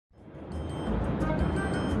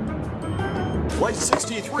Flight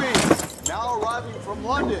 63, now arriving from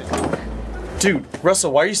London. Dude,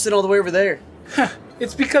 Russell, why are you sitting all the way over there?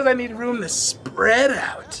 It's because I need room to spread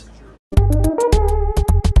out.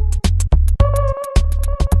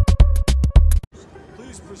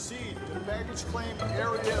 Please proceed to baggage claim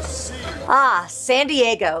area C. Ah, San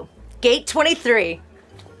Diego, gate 23.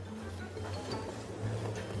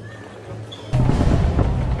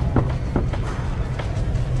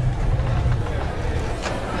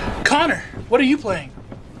 Connor, what are you playing?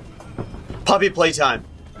 Poppy Playtime.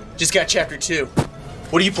 Just got chapter 2.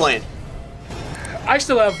 What are you playing? I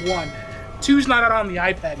still have 1. 2's not out on the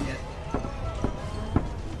iPad yet.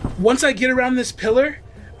 Once I get around this pillar,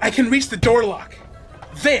 I can reach the door lock.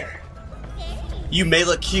 There. You may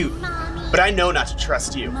look cute, but I know not to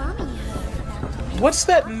trust you. What's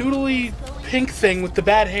that noodly pink thing with the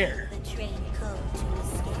bad hair?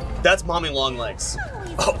 That's Mommy Longlegs.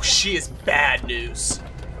 Oh, she is bad news.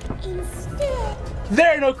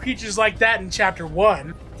 There are no creatures like that in chapter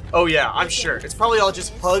 1. Oh yeah, I'm sure. It's probably all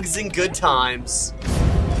just hugs and good times.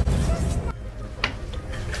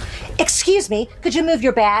 Excuse me, could you move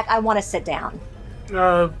your bag? I want to sit down.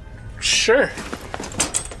 Sure.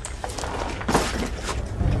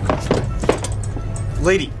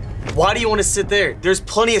 Lady, why do you want to sit there? There's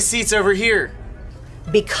plenty of seats over here.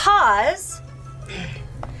 Because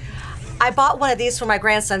I bought one of these for my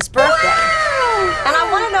grandson's birthday. And I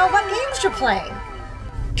want to know what games you're playing.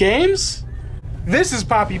 Games? This is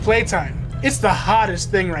Poppy Playtime. It's the hottest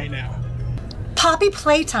thing right now. Poppy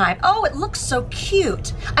Playtime. Oh, it looks so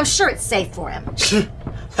cute. I'm sure it's safe for him.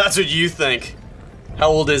 That's what you think. How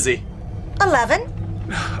old is he? 11.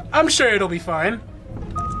 I'm sure it'll be fine.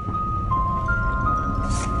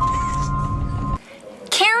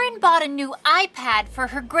 Karen bought a new iPad for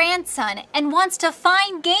her grandson and wants to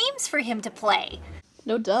find games for him to play.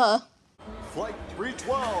 No duh. Flight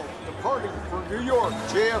 312, departing for New York,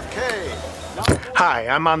 JFK. Hi,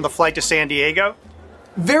 I'm on the flight to San Diego.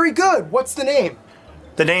 Very good. What's the name?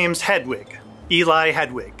 The name's Hedwig. Eli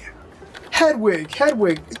Hedwig.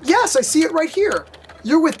 Hedwig. Yes, I see it right here.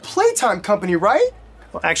 You're with Playtime Company, right?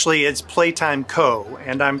 Well, actually, it's Playtime Co.,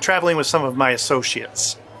 and I'm traveling with some of my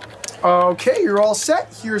associates. Okay, you're all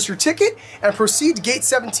set. Here's your ticket, and proceed to gate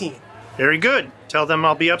 17. Very good. Tell them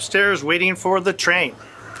I'll be upstairs waiting for the train.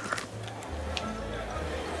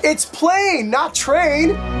 It's plane, not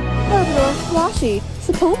train. Flashy.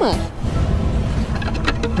 Sakoma.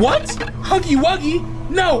 What? Huggy Wuggy?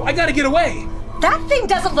 No, I gotta get away. That thing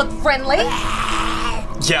doesn't look friendly.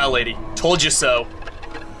 Yeah, lady. Told you so.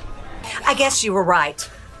 I guess you were right.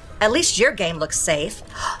 At least your game looks safe.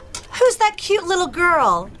 Who's that cute little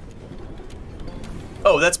girl?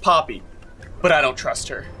 Oh, that's Poppy. But I don't trust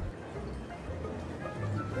her.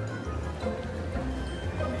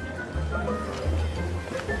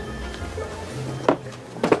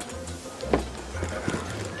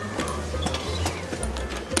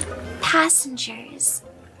 Passengers,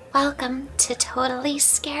 welcome to Totally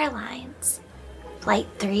Scarelines, Flight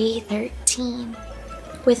 313,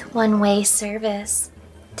 with one-way service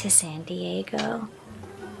to San Diego.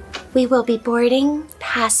 We will be boarding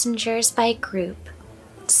passengers by group,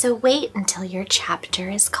 so wait until your chapter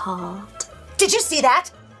is called. Did you see that?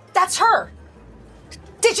 That's her.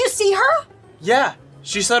 Did you see her? Yeah,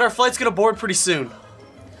 she said our flight's gonna board pretty soon.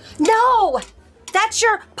 No, that's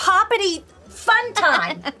your Poppetty Fun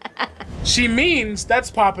Time. She means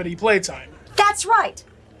that's Poppetty Playtime. That's right.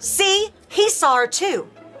 See, he saw her too.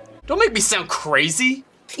 Don't make me sound crazy.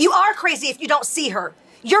 You are crazy if you don't see her.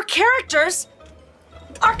 Your characters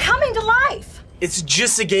are coming to life. It's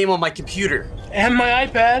just a game on my computer. And my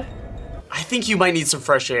iPad. I think you might need some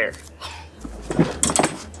fresh air.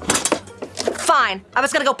 Fine. I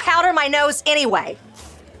was gonna go powder my nose anyway.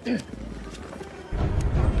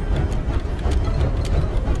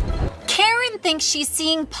 Karen thinks she's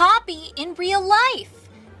seeing Poppy in real life,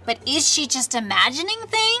 but is she just imagining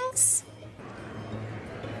things?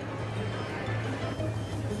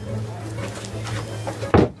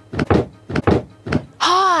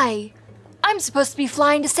 Hi, I'm supposed to be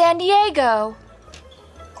flying to San Diego.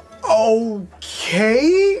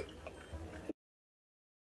 Okay.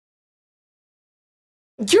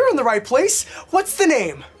 You're in the right place. What's the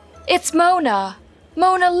name? It's Mona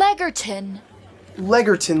Legerton.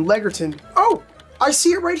 Legerton. Oh, I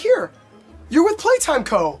see it right here. You're with Playtime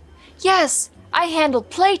Co. Yes, I handle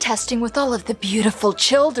play testing with all of the beautiful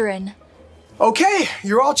children. Okay,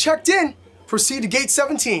 you're all checked in. Proceed to gate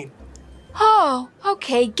 17. Oh,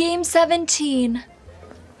 okay, game 17.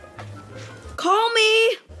 Call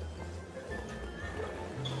me.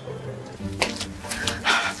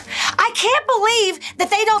 I can't believe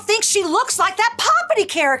that they don't think she looks like that Poppetty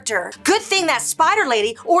character. Good thing that spider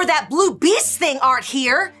lady or that blue beast thing aren't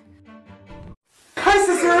here. Hi,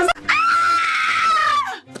 sisters.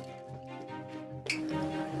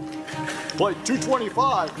 Flight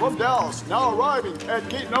 225 from Dallas, now arriving at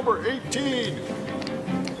gate number 18.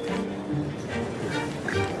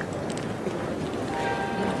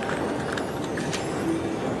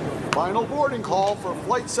 Final boarding call for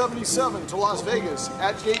Flight 77 to Las Vegas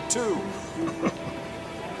at gate 2.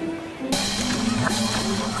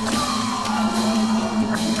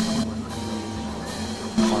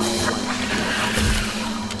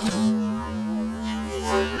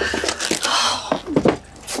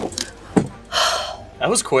 That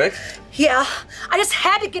was quick. Yeah, I just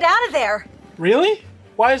had to get out of there. Really?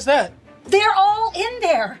 Why is that? They're all in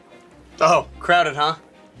there. Oh, crowded, huh?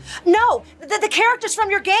 No, the characters from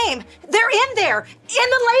your game. They're in there, in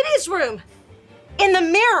the ladies' room, in the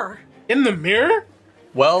mirror. In the mirror?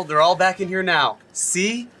 Well, they're all back in here now.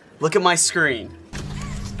 See? Look at my screen.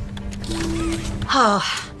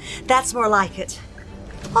 Oh, that's more like it.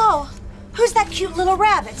 Oh, who's that cute little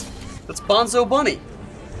rabbit? That's Bonzo Bunny.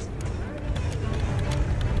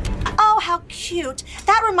 Oh, how cute.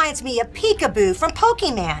 That reminds me of Peekaboo from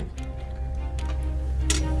Pokemon.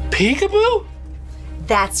 Peekaboo?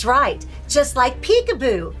 That's right, just like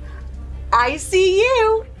Peekaboo. I see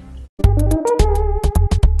you.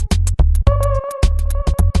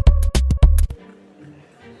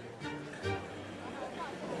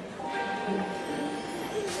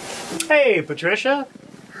 Hey, Patricia.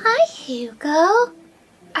 Hi, Hugo.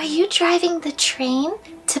 Are you driving the train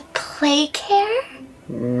to Playcare?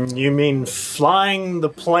 You mean flying the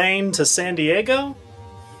plane to San Diego?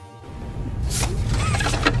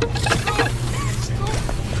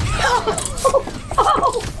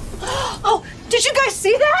 Oh, did you guys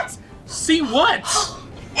see that? See what?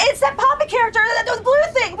 It's that Poppy character, the blue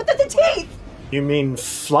thing with the teeth. You mean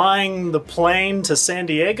flying the plane to San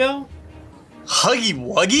Diego? Huggy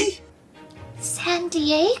Wuggy? San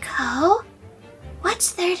Diego?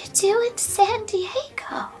 What's there to do in San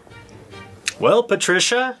Diego? Well,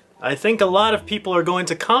 Patricia, I think a lot of people are going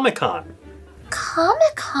to Comic-Con.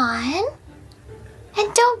 Comic-Con?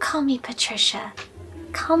 And don't call me Patricia.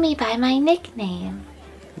 Call me by my nickname.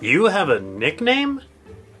 You have a nickname?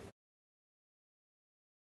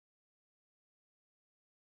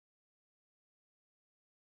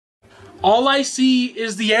 All I see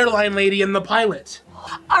is the airline lady and the pilot.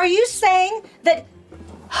 Are you saying that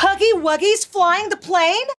Huggy Wuggy's flying the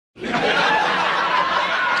plane?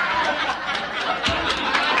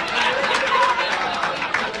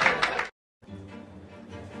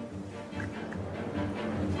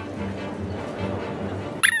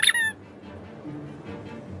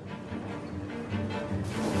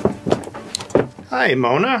 Hi,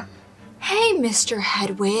 Mona. Hey, Mr.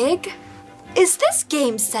 Hedwig. Is this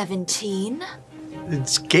game 17?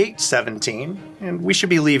 It's gate 17, and we should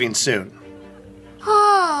be leaving soon.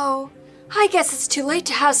 Oh, I guess it's too late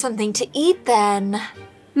to have something to eat then.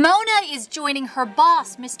 Mona is joining her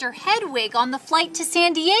boss, Mr. Hedwig, on the flight to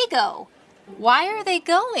San Diego. Why are they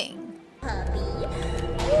going?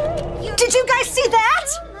 Did you guys see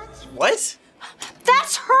that? What?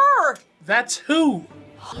 That's her. That's who?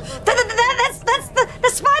 That's the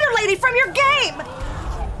spider lady from your game.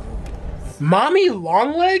 Mommy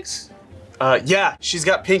Longlegs? Yeah, she's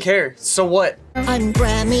got pink hair. So what? I'm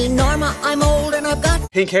Grammy Norma, I'm old and I've got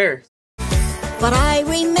Pink hair. but I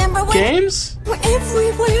remember when Games? we're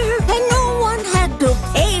everywhere and no one had to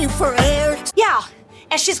pay for air. Yeah,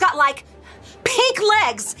 and she's got like pink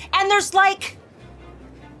legs, and there's like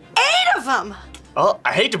 8 of them. Oh,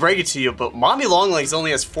 I hate to break it to you, but Mommy Longlegs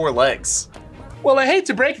only has 4 legs. Well, I hate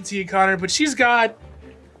to break it to you, Connor, but she's got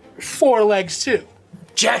 4 legs too.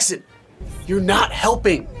 Jackson, you're not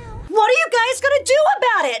helping. What are you guys gonna do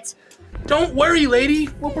about it? Don't worry, lady.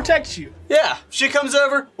 We'll protect you. Yeah, if she comes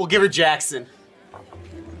over, we'll give her Jackson.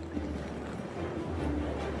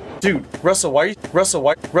 Dude, Russell, why?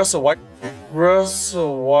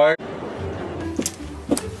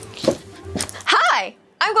 Hi,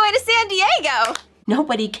 I'm going to San Diego.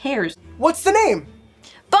 Nobody cares. What's the name?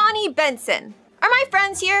 Bonnie Benson. Are my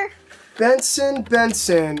friends here?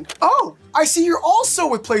 Benson. Oh, I see you're also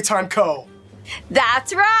with Playtime Co.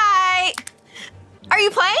 That's right. Are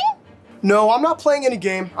you playing? No, I'm not playing any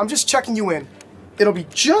game. I'm just checking you in. It'll be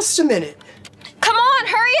just a minute. Come on,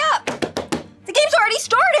 hurry up. The game's already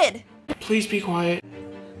started. Please be quiet.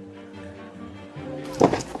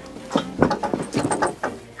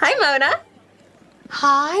 Hi, Mona.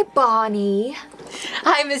 Hi, Bonnie.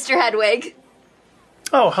 Hi, Mr. Hedwig.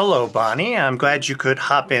 Oh, hello, Bonnie. I'm glad you could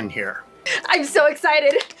hop in here. I'm so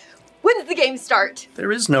excited. When's the game start?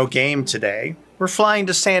 There is no game today. We're flying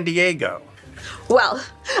to San Diego. Well,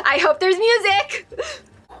 I hope there's music.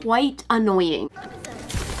 Quite annoying.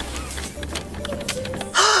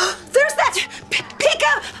 There's that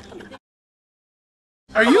Pika!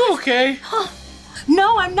 Are you okay?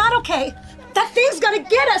 No, I'm not okay. That thing's gonna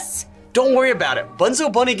get us. Don't worry about it.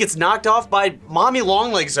 Bunzo Bunny gets knocked off by Mommy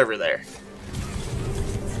Longlegs over there.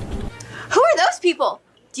 Who are those people?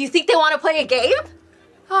 Do you think they want to play a game?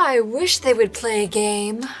 I wish they would play a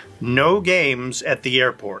game. No games at the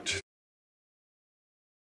airport.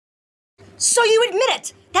 So you admit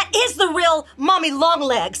it. That is the real Mommy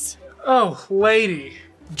Longlegs. Oh, lady.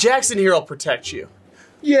 Jackson here will protect you.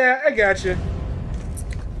 Yeah, I gotcha.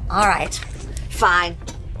 All right, fine.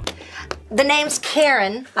 The name's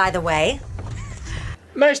Karen, by the way.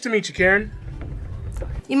 Nice to meet you, Karen.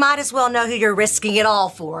 You might as well know who you're risking it all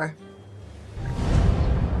for.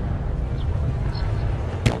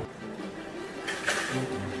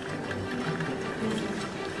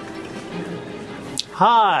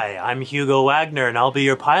 Hi, I'm Hugo Wagner and I'll be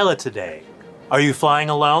your pilot today. Are you flying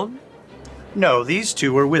alone? No, these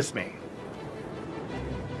two are with me.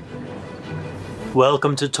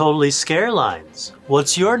 Welcome to Totally Scarelines.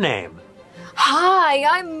 What's your name? Hi,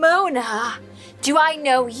 I'm Mona. Do I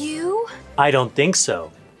know you? I don't think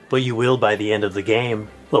so, but you will by the end of the game.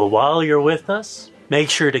 Well, while you're with us, make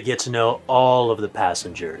sure to get to know all of the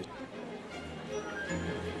passengers.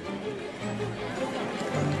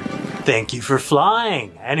 Thank you for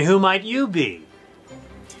flying. And who might you be?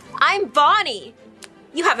 I'm Bonnie.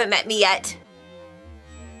 You haven't met me yet.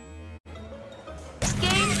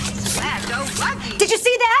 Did you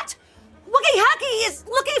see that? Woogie Hacky is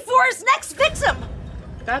looking for his next victim.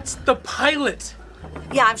 That's the pilot.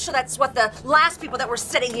 Yeah, I'm sure that's what the last people that were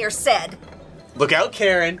sitting here said. Look out,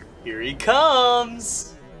 Karen. Here he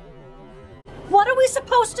comes. What are we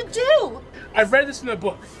supposed to do? I've read this in a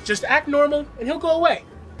book. Just act normal and he'll go away.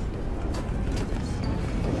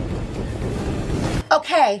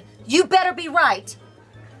 Okay, you better be right.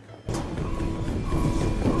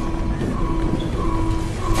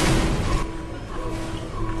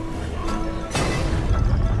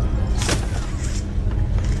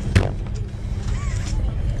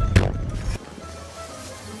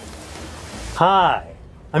 Hi,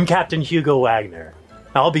 I'm Captain Hugo Wagner.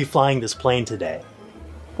 I'll be flying this plane today.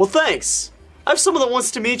 Well, thanks. I have someone that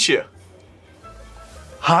wants to meet you.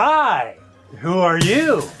 Hi, who are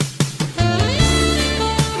you?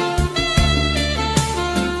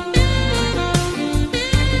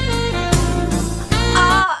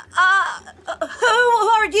 Who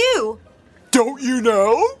are you? Don't you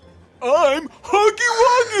know? I'm Huggy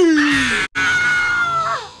Wuggy!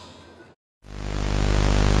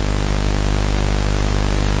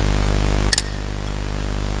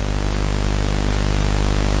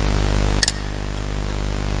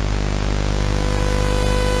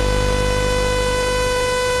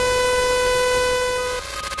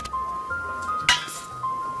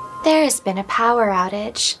 There has been a power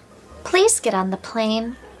outage. Please get on the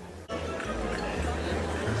plane.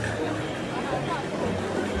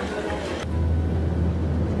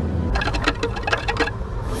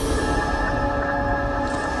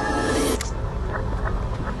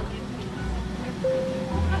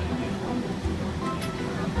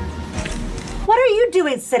 What are you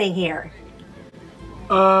doing sitting here?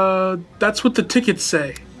 That's what the tickets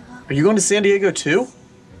say. Are you going to San Diego too?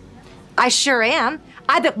 I sure am.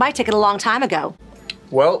 I booked my ticket a long time ago.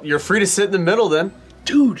 Well, you're free to sit in the middle then.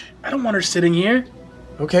 Dude, I don't want her sitting here.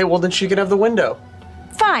 Okay, well then she can have the window.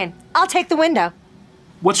 Fine, I'll take the window.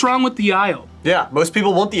 What's wrong with the aisle? Yeah, most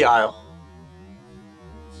people want the aisle.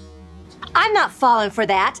 I'm not falling for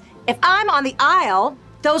that. If I'm on the aisle,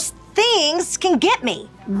 those things can get me.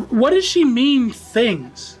 What does she mean,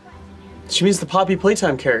 things? She means the Poppy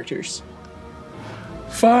Playtime characters.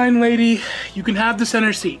 Fine, lady. You can have the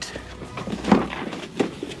center seat.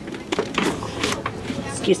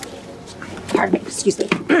 Excuse me. Pardon me, excuse me.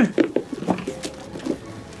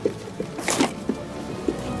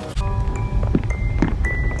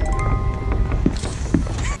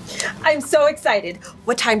 I'm so excited.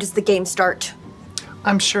 What time does the game start?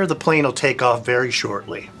 I'm sure the plane will take off very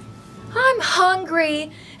shortly. I'm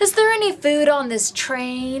hungry. Is there any food on this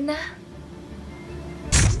train?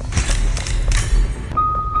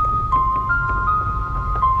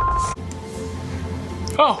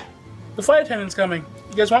 Oh, the flight attendant's coming.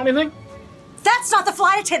 You guys want anything? That's not the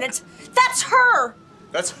flight attendant. That's her.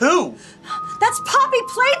 That's who? That's Poppy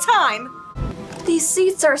Playtime. These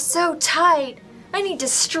seats are so tight. I need to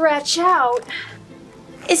stretch out.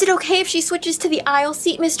 Is it okay if she switches to the aisle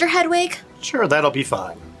seat, Mr. Hedwig? Sure, that'll be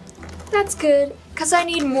fine. That's good. 'cause I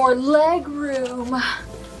need more leg room.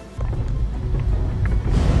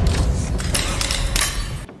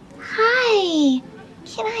 Hi,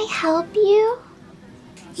 can I help you?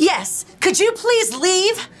 Yes, could you please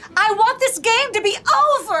leave? I want this game to be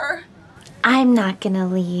over. I'm not gonna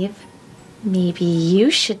leave. Maybe you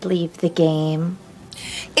should leave the game.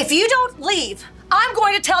 If you don't leave, I'm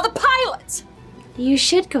going to tell the pilot. You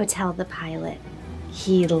should go tell the pilot.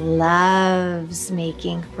 He loves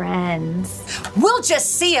making friends. We'll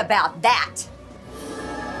just see about that.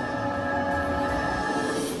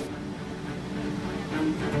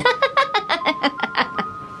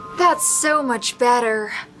 That's so much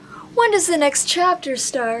better. When does the next chapter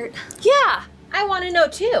start? Yeah, I want to know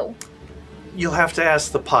too. You'll have to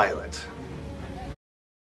ask the pilot.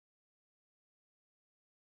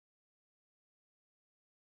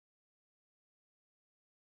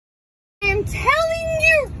 I'm telling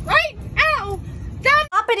you right now that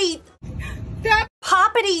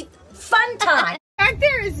Poppetty Fun Time back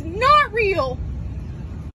there is not real.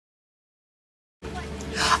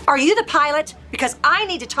 Are you the pilot? Because I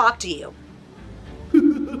need to talk to you. Do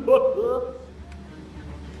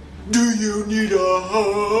you need a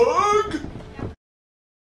hug?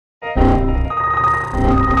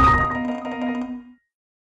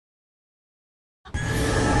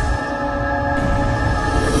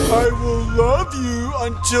 I will love you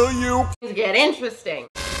until you Get interesting.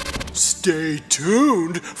 stay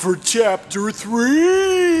tuned for chapter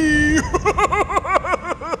 3.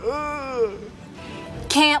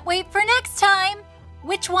 Can't wait for next time.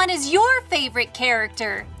 Which one is your favorite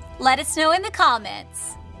character? Let us know in the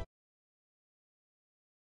comments.